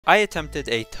I attempted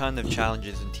a ton of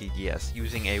challenges in TDS,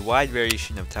 using a wide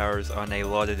variation of towers on a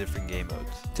lot of different game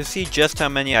modes, to see just how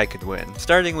many I could win,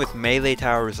 starting with melee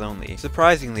towers only.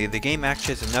 Surprisingly, the game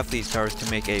actually has enough of these towers to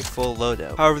make a full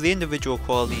loadout, however the individual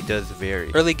quality does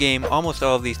vary. Early game, almost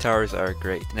all of these towers are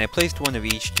great, and I placed one of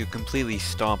each to completely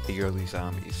stomp the early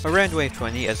zombies. Around wave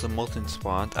 20, as the Molten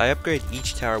spawned, I upgrade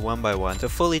each tower one by one to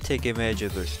fully take advantage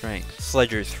of their strength.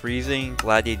 Sledger's freezing,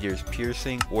 Gladiator's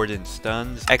piercing, Warden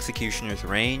stuns, Executioner's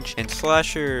range, and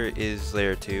Slasher is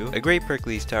there too. A great perk of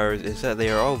these towers is that they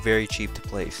are all very cheap to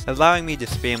place, allowing me to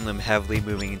spam them heavily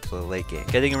moving into the late game,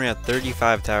 getting around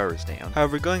 35 towers down.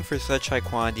 However, going for such high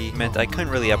quantity meant I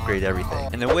couldn't really upgrade everything.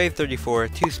 And in wave 34,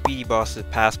 two speedy bosses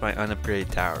passed my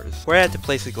unupgraded towers, where I had to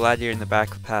place a Gladiator in the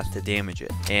back of the path to damage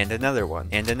it, and another one,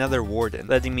 and another Warden,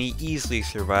 letting me easily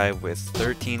survive with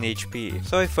 13 HP.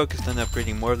 So I focused on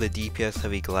upgrading more of the DPS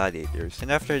heavy Gladiators,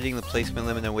 and after hitting the placement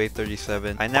limit in wave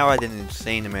 37, I now had an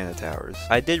insane amount of towers.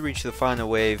 I did reach the final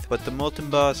wave, but the Molten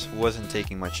boss wasn't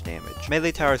taking much damage.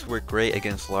 Melee towers work great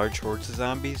against large hordes of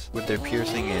zombies, with their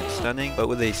piercing and stunning, but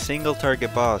with a single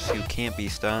target boss who can't be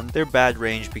stunned, their bad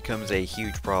range becomes a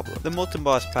huge problem. The Molten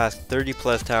boss passed 30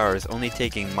 plus towers, only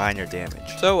taking minor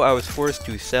damage. So I was forced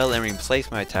to sell and replace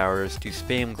my towers to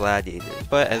spam Gladiators,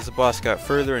 but as the boss got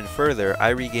further and further, I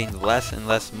regained less and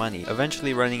less money,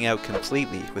 eventually running out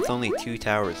completely with only 2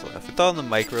 towers left. With all the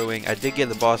microing, I did get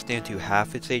the boss down to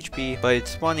half its HP, but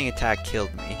its spawning attack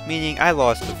killed me, meaning I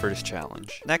lost the first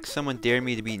challenge. Next, someone dared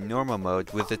me to beat normal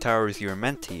mode with the towers you were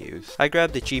meant to use. I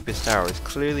grabbed the cheapest towers,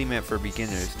 clearly meant for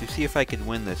beginners, to see if I could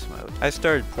win this mode. I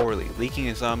started poorly, leaking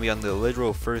a zombie on the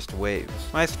literal first waves.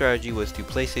 My strategy was to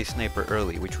place a sniper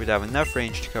early, which would have enough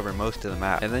range to cover most of the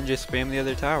map, and then just spam the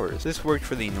other towers. This worked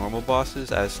for the normal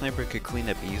bosses, as sniper could clean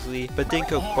up easily, but didn't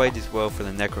go quite as well for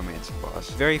the necromancer boss,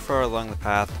 very far along the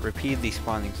path, repeatedly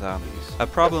spawning zombies. A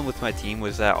problem with my team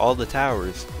was that all the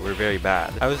towers were very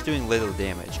bad. I was doing little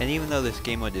damage, and even though this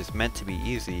game mode is meant to be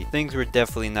easy, things were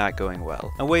definitely not going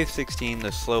well. On wave 16,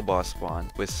 the slow boss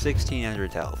spawned, with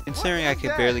 1600 health. Considering I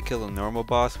could barely kill a normal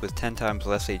boss with 10 times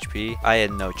less HP, I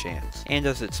had no chance. And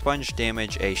as it sponged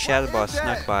damage, a shadow boss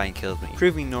snuck by and killed me,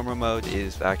 proving normal mode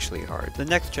is actually hard. The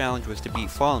next challenge was to beat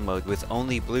fallen mode with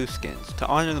only blue skins, to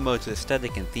honor the mode's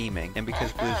aesthetic and theming, and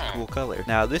because blue is a cool color.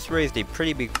 Now this raised a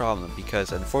pretty big problem,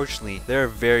 because unfortunately, there are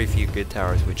very few good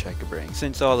towers which I could bring,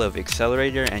 since all of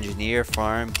Accelerator, Engineer,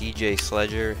 Farm, DJ,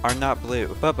 Sledger are not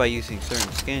blue, but by using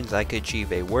certain skins I could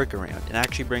achieve a workaround and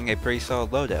actually bring a pretty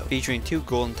solid loadout, featuring 2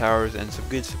 golden towers and some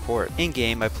good support. In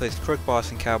game, I placed Crook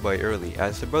Boss and Cowboy early,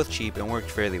 as they're both cheap and worked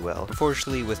fairly well.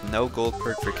 Unfortunately, with no gold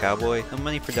perk for Cowboy, the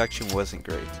money production wasn't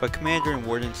great, but Commander and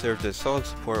Warden served as solid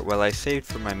support while I saved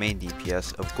for my main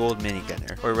DPS of Gold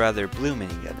Minigunner, or rather Blue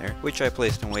Minigunner, which I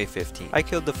placed in wave 15. I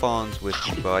killed the Fallens with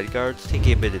 2 bodyguards,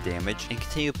 taking a bit of damage, and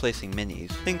continued placing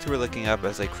minis. Things were looking up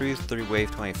as I cruised through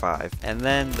wave 25, and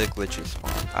then the glitches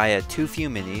spawned. I had too few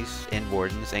minis, and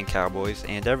Wardens, and Cowboys,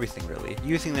 and everything really.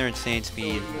 Using their insane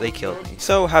speed, they killed me.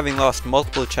 So, having lost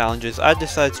multiple challenges, I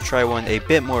decided to try one a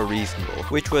bit more reasonable,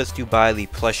 which was to buy the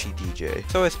plushie DJ.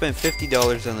 So I spent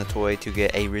 $50 on the toy to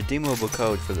get a redeemable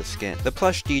code for the skin. The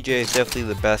plush DJ is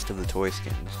definitely the best of the toy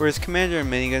skins. Whereas Commander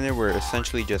and Minigunner were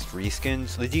essentially just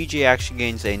reskins, the DJ actually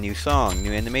gains a new song,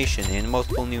 new animation, and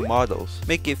multiple new models,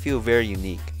 making it feel very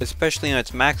unique, especially on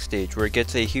its max stage where it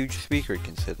gets a huge speaker it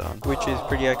can sit on, which is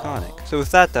pretty iconic. So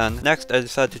with that done, next I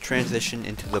decided to transition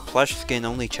into the plush skin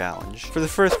only challenge. For the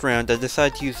first round, I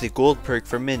decided to use the gold perk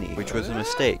for Mini, which was a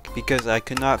mistake, because I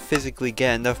could not physically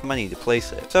get enough money to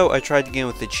place it. So I tried again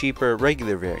with the cheaper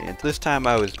regular variant. This time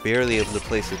I was barely able to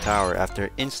place the tower after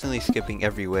instantly skipping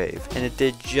every wave, and it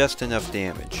did just enough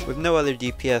damage. With no other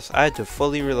DPS, I had to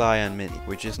fully rely on Mini,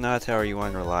 which is not a tower you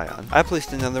want to rely on. I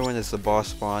placed another one as the boss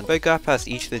spawned, but I got past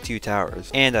each of the 2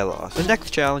 towers, and I lost. The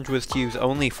next challenge was to use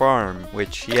only Farm,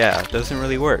 which yeah, doesn't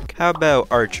really work. How about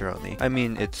Archer only? I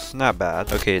mean, it's not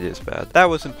bad. Okay, it is bad. That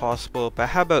was impossible, but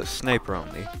how about Sniper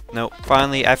only? Nope.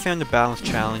 Finally, I found a balanced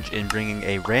challenge in bringing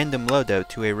a random loadout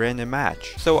to a random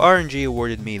match. So RNG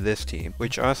awarded me this team,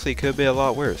 which honestly could be a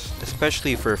lot worse,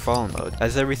 especially for Fallen mode,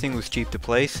 as everything was cheap to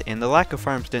place, and the lack of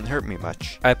farms didn't hurt me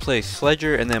much. I placed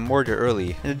Sledger and then Mortar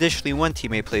early, and additionally one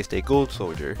teammate placed a Gold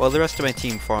Soldier, while the rest of my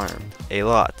team farmed. A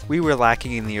lot. We were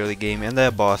lacking in the early game and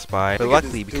that boss buy, but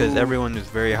luckily because everyone was was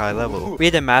very high level. We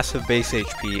had a massive base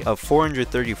HP of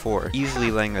 434, easily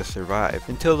letting us survive,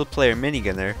 until the player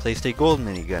minigunner placed a gold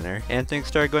minigunner, and things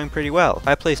started going pretty well.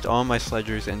 I placed all my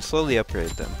sledgers and slowly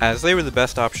upgraded them, as they were the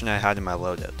best option I had in my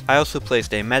loadout. I also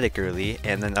placed a medic early,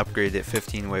 and then upgraded it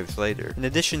 15 waves later, in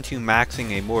addition to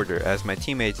maxing a mortar as my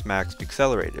teammates maxed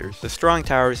accelerators. The strong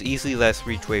towers easily let us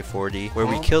reach wave 40, where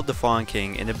we killed the Fallen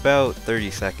King in about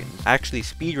 30 seconds, actually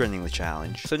speedrunning the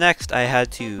challenge. So next I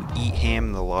had to eat ham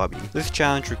in the lobby. This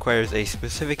challenge requires a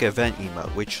specific event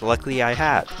emote, which luckily I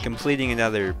had, completing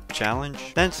another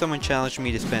challenge. Then someone challenged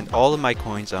me to spend all of my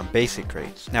coins on basic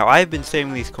crates. Now I've been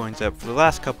saving these coins up for the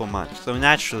last couple months, so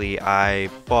naturally I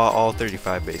bought all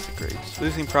 35 basic crates,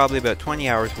 losing probably about 20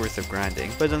 hours worth of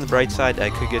grinding, but on the bright side I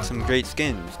could get some great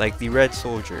skins, like the red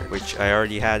soldier, which I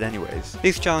already had anyways.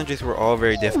 These challenges were all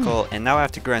very difficult, and now I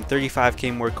have to grind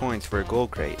 35k more coins for a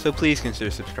gold crate, so please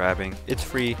consider subscribing. It's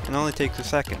free and only takes a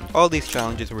second. All these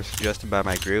challenges were suggested by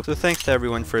my group, so thanks to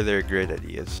everyone for their great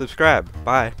ideas. Subscribe.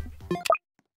 Bye.